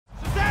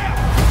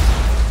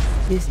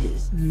This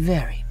is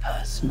very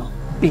personal,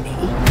 Billy.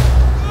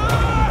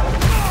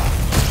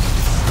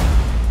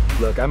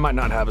 Look, I might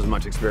not have as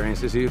much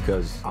experience as you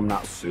because I'm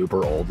not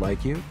super old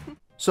like you.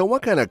 So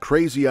what kind of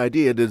crazy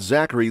idea did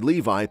Zachary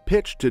Levi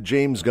pitch to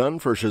James Gunn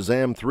for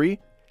Shazam 3?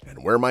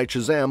 And where might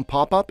Shazam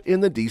pop up in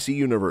the DC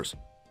Universe?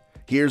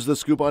 Here's the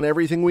scoop on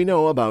everything we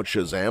know about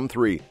Shazam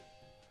 3.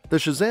 The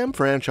Shazam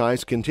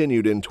franchise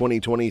continued in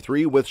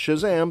 2023 with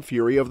Shazam!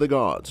 Fury of the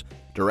Gods,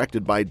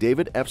 directed by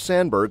David F.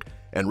 Sandberg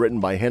and written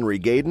by Henry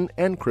Gayden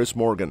and Chris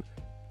Morgan.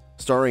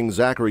 Starring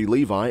Zachary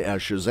Levi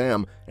as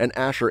Shazam and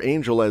Asher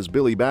Angel as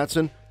Billy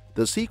Batson,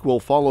 the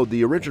sequel followed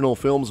the original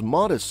film's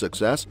modest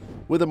success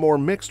with a more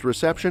mixed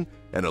reception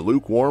and a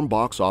lukewarm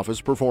box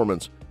office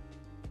performance.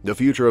 The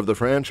future of the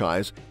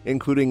franchise,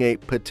 including a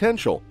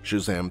potential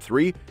Shazam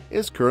 3,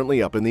 is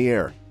currently up in the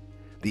air.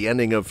 The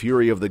ending of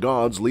Fury of the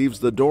Gods leaves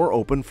the door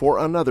open for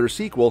another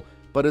sequel,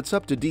 but it's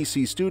up to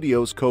DC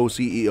Studios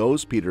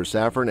co-CEOs Peter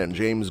Safran and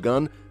James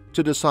Gunn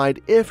to decide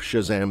if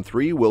Shazam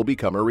 3 will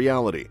become a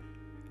reality.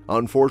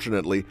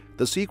 Unfortunately,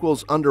 the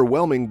sequel's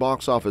underwhelming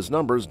box office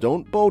numbers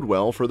don't bode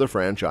well for the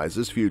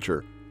franchise's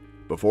future.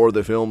 Before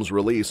the film's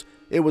release,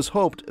 it was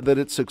hoped that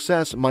its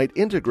success might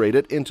integrate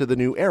it into the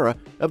new era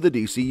of the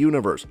DC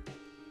Universe.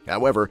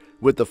 However,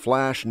 with The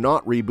Flash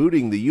not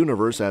rebooting the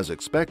universe as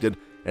expected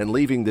and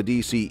leaving the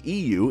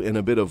DCEU in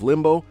a bit of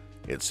limbo,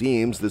 it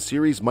seems the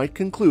series might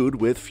conclude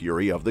with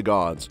Fury of the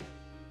Gods.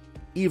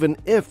 Even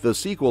if the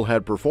sequel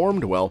had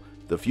performed well,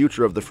 the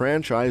future of the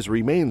franchise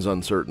remains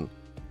uncertain.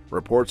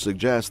 Reports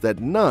suggest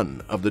that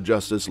none of the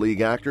Justice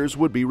League actors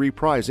would be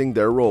reprising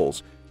their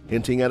roles,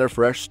 hinting at a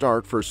fresh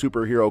start for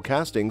superhero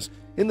castings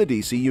in the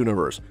DC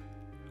Universe.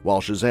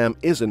 While Shazam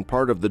isn't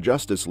part of the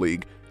Justice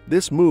League,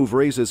 this move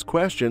raises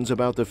questions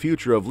about the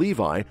future of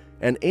Levi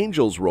and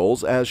Angel's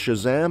roles as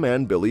Shazam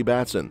and Billy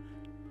Batson.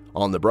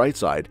 On the bright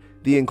side,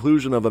 the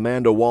inclusion of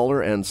Amanda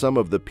Waller and some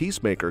of the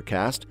Peacemaker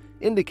cast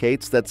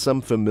indicates that some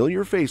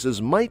familiar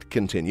faces might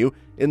continue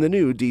in the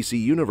new DC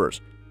Universe.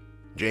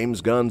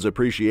 James Gunn's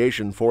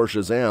appreciation for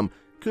Shazam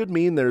could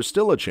mean there's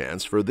still a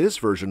chance for this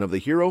version of the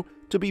hero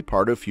to be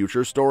part of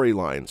future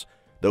storylines,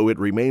 though it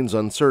remains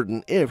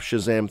uncertain if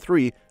Shazam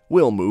 3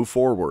 will move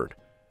forward.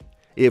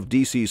 If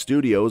DC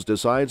Studios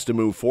decides to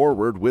move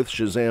forward with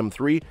Shazam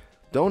 3,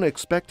 don't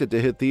expect it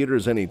to hit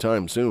theaters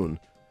anytime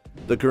soon.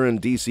 The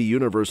current DC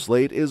Universe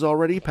slate is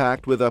already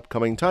packed with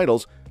upcoming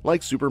titles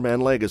like Superman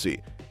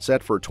Legacy,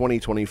 set for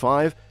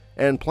 2025,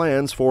 and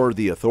plans for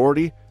The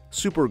Authority,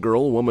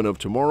 Supergirl Woman of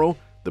Tomorrow,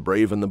 The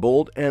Brave and the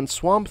Bold, and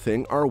Swamp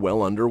Thing are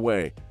well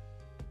underway.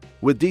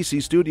 With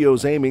DC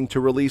Studios aiming to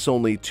release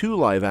only 2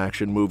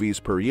 live-action movies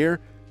per year,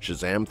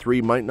 Shazam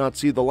 3 might not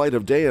see the light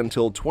of day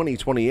until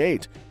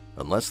 2028,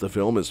 unless the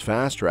film is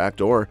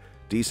fast-tracked or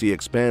DC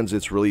expands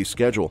its release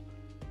schedule.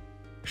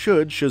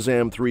 Should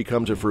Shazam 3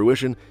 come to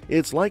fruition,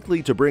 it's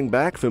likely to bring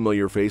back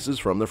familiar faces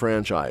from the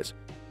franchise.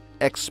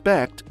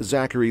 Expect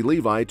Zachary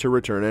Levi to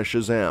return as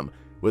Shazam,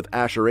 with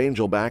Asher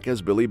Angel back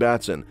as Billy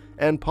Batson,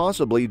 and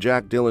possibly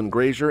Jack Dylan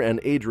Grazer and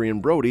Adrian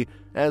Brody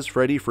as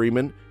Freddy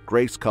Freeman,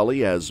 Grace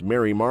Cully as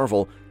Mary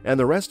Marvel, and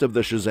the rest of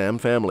the Shazam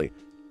family.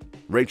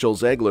 Rachel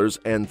Zegler's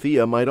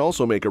Anthea might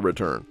also make a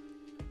return.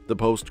 The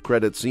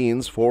post-credit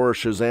scenes for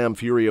Shazam!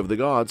 Fury of the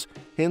Gods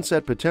hints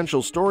at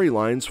potential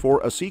storylines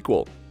for a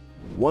sequel.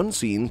 One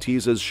scene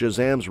teases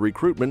Shazam's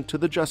recruitment to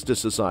the Justice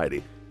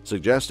Society,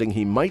 suggesting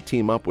he might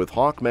team up with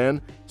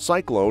Hawkman,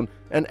 Cyclone,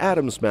 and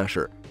Atom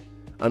Smasher.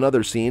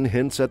 Another scene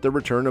hints at the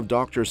return of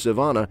Dr.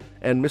 Sivana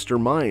and Mr.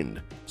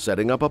 Mind,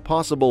 setting up a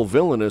possible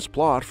villainous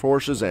plot for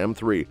Shazam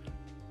 3.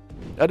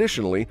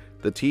 Additionally,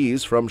 the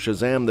tease from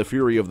Shazam! The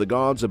Fury of the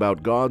Gods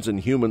about gods and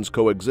humans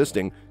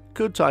coexisting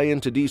could tie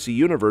into DC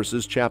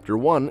Universe's Chapter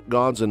 1,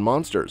 Gods and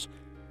Monsters.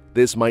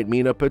 This might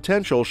mean a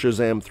potential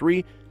Shazam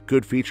 3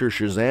 could feature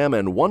Shazam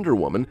and Wonder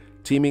Woman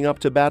teaming up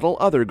to battle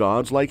other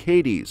gods like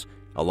Hades,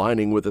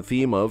 aligning with the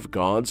theme of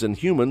gods and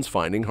humans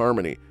finding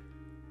harmony.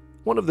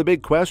 One of the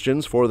big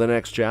questions for the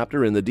next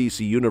chapter in the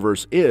DC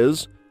Universe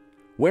is,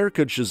 where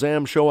could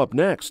Shazam show up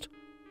next?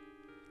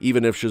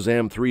 Even if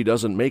Shazam 3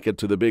 doesn't make it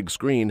to the big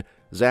screen,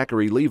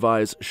 Zachary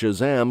Levi's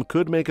Shazam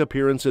could make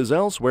appearances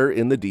elsewhere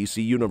in the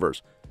DC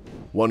Universe.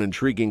 One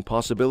intriguing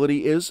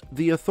possibility is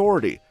The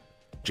Authority,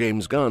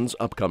 James Gunn's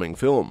upcoming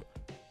film.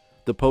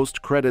 The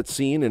post-credit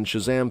scene in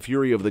Shazam!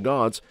 Fury of the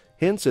Gods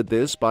hints at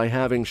this by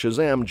having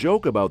Shazam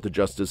joke about the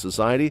Justice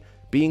Society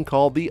being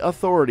called the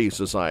Authority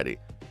Society.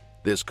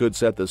 This could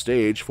set the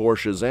stage for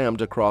Shazam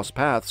to cross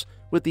paths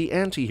with the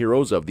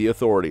anti-heroes of the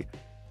Authority.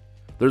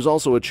 There's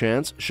also a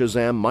chance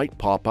Shazam might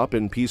pop up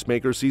in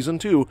Peacemaker Season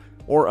 2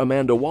 or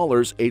Amanda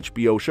Waller's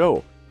HBO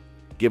show.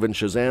 Given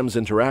Shazam's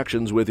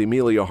interactions with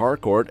Emilia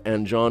Harcourt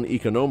and John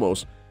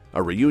Economos,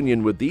 a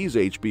reunion with these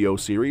HBO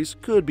series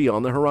could be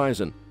on the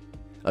horizon.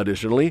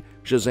 Additionally,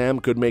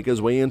 Shazam could make his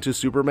way into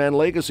Superman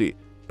Legacy,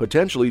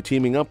 potentially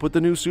teaming up with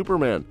the new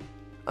Superman.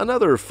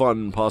 Another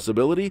fun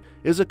possibility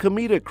is a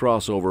comedic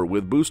crossover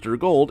with Booster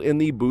Gold in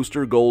the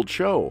Booster Gold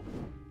Show.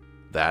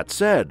 That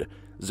said,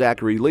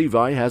 Zachary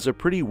Levi has a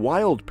pretty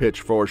wild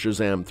pitch for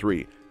Shazam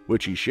 3,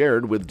 which he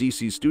shared with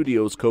DC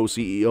Studios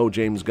co-CEO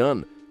James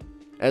Gunn.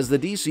 As the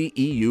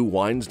DCEU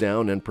winds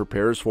down and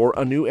prepares for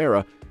a new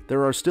era,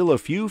 there are still a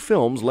few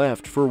films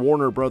left for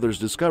Warner Bros.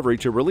 Discovery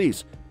to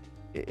release,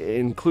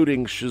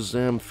 including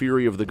Shazam: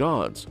 Fury of the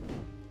Gods.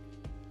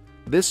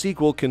 This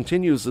sequel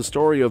continues the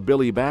story of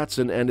Billy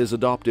Batson and his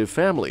adoptive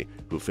family,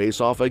 who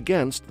face off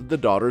against the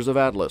Daughters of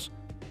Atlas.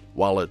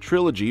 While a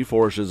trilogy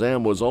for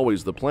Shazam was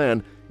always the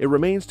plan, it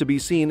remains to be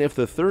seen if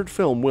the third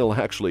film will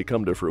actually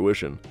come to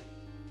fruition.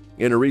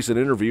 In a recent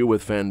interview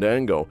with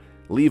Fandango,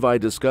 Levi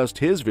discussed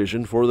his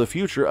vision for the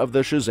future of the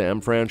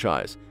Shazam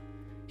franchise.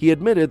 He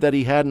admitted that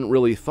he hadn't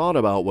really thought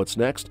about what's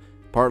next,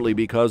 partly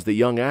because the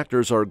young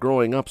actors are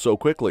growing up so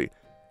quickly.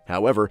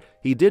 However,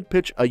 he did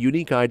pitch a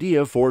unique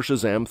idea for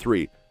Shazam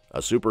 3, a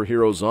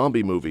superhero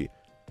zombie movie.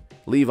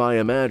 Levi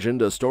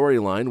imagined a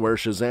storyline where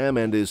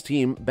Shazam and his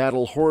team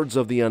battle hordes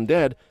of the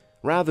undead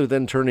rather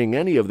than turning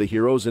any of the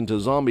heroes into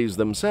zombies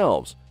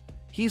themselves.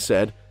 He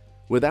said,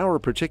 "With our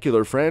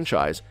particular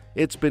franchise,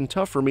 it's been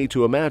tough for me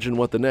to imagine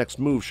what the next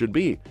move should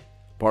be.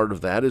 Part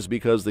of that is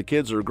because the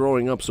kids are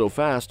growing up so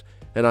fast,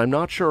 and I'm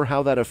not sure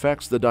how that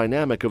affects the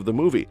dynamic of the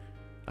movie.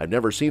 I've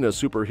never seen a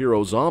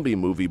superhero zombie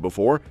movie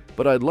before,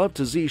 but I'd love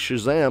to see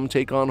Shazam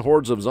take on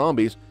hordes of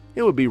zombies.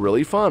 It would be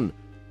really fun."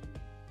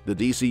 The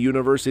DC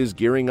Universe is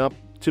gearing up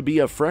to be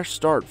a fresh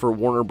start for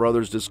Warner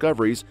Bros.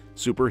 Discovery's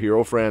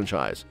superhero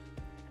franchise.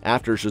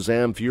 After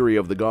Shazam: Fury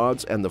of the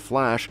Gods and The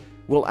Flash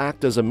will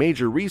act as a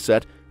major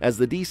reset as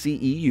the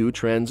DCEU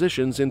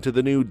transitions into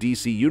the new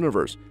DC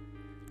Universe.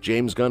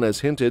 James Gunn has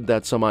hinted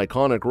that some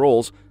iconic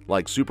roles,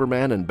 like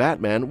Superman and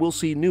Batman, will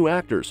see new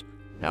actors.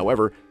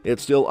 However,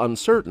 it's still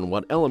uncertain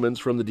what elements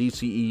from the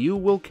DCEU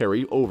will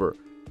carry over.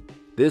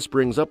 This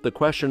brings up the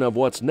question of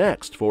what's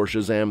next for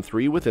Shazam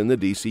 3 within the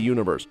DC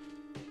Universe.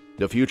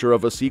 The future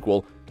of a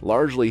sequel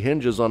largely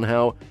hinges on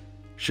how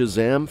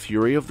Shazam: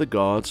 Fury of the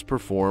Gods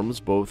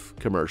performs both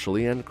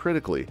commercially and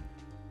critically.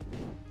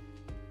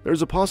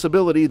 There's a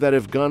possibility that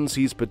if Gunn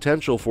sees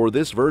potential for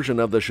this version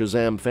of the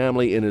Shazam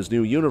family in his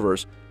new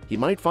universe, he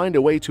might find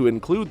a way to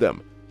include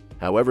them.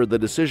 However, the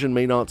decision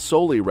may not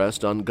solely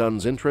rest on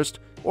Gunn's interest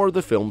or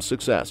the film's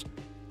success.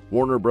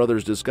 Warner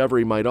Bros.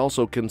 Discovery might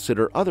also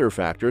consider other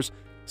factors,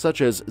 such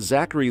as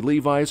Zachary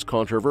Levi's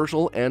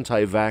controversial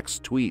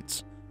anti-vax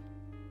tweets.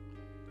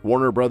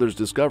 Warner Bros.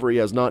 Discovery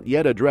has not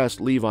yet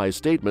addressed Levi's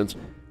statements,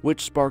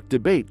 which sparked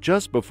debate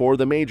just before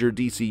the major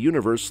DC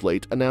Universe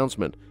slate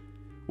announcement.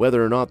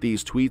 Whether or not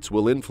these tweets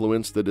will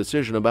influence the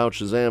decision about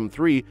Shazam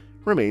 3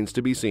 remains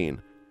to be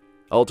seen.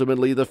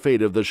 Ultimately, the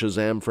fate of the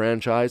Shazam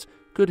franchise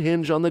could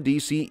hinge on the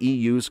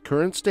DCEU's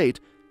current state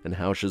and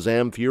how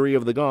Shazam: Fury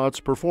of the Gods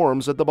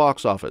performs at the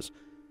box office.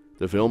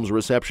 The film's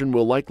reception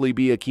will likely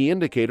be a key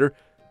indicator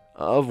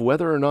of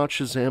whether or not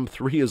Shazam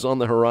 3 is on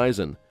the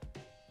horizon.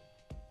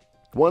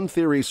 One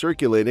theory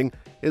circulating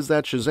is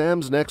that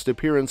Shazam's next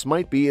appearance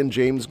might be in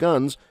James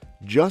Gunn's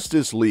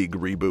Justice League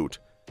reboot.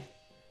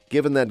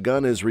 Given that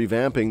Gunn is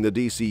revamping the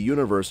DC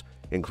Universe,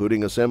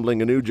 including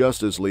assembling a new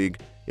Justice League,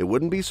 it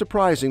wouldn't be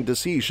surprising to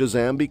see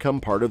Shazam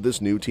become part of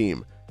this new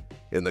team.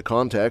 In the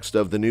context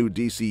of the new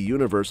DC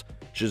Universe,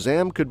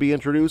 Shazam could be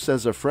introduced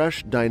as a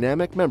fresh,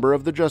 dynamic member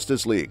of the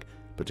Justice League,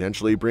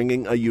 potentially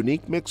bringing a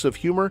unique mix of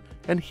humor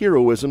and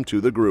heroism to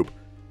the group.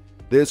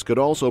 This could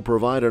also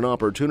provide an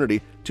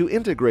opportunity to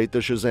integrate the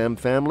Shazam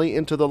family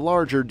into the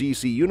larger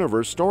DC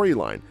Universe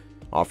storyline,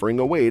 offering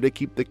a way to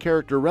keep the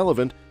character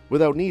relevant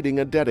without needing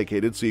a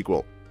dedicated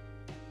sequel.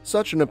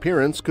 Such an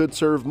appearance could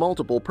serve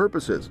multiple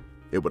purposes.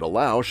 It would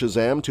allow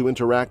Shazam to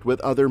interact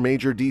with other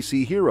major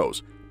DC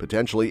heroes,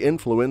 potentially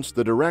influence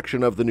the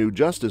direction of the new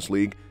Justice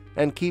League,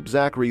 and keep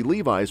Zachary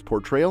Levi's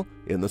portrayal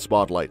in the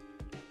spotlight.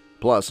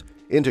 Plus,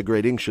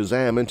 integrating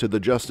Shazam into the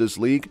Justice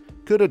League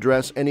could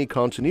address any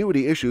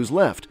continuity issues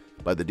left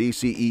by the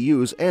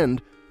DCEU's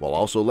end, while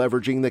also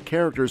leveraging the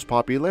character's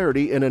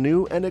popularity in a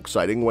new and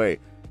exciting way.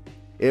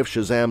 If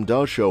Shazam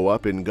does show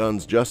up in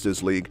Gunn's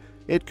Justice League,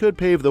 it could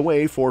pave the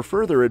way for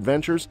further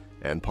adventures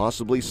and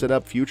possibly set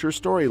up future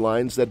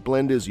storylines that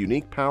blend his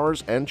unique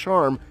powers and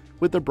charm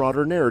with the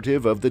broader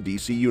narrative of the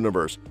DC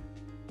Universe.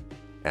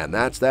 And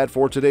that's that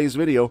for today's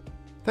video.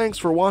 Thanks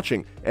for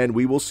watching, and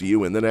we will see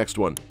you in the next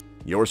one.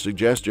 Your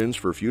suggestions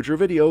for future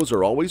videos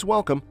are always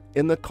welcome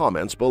in the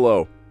comments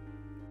below.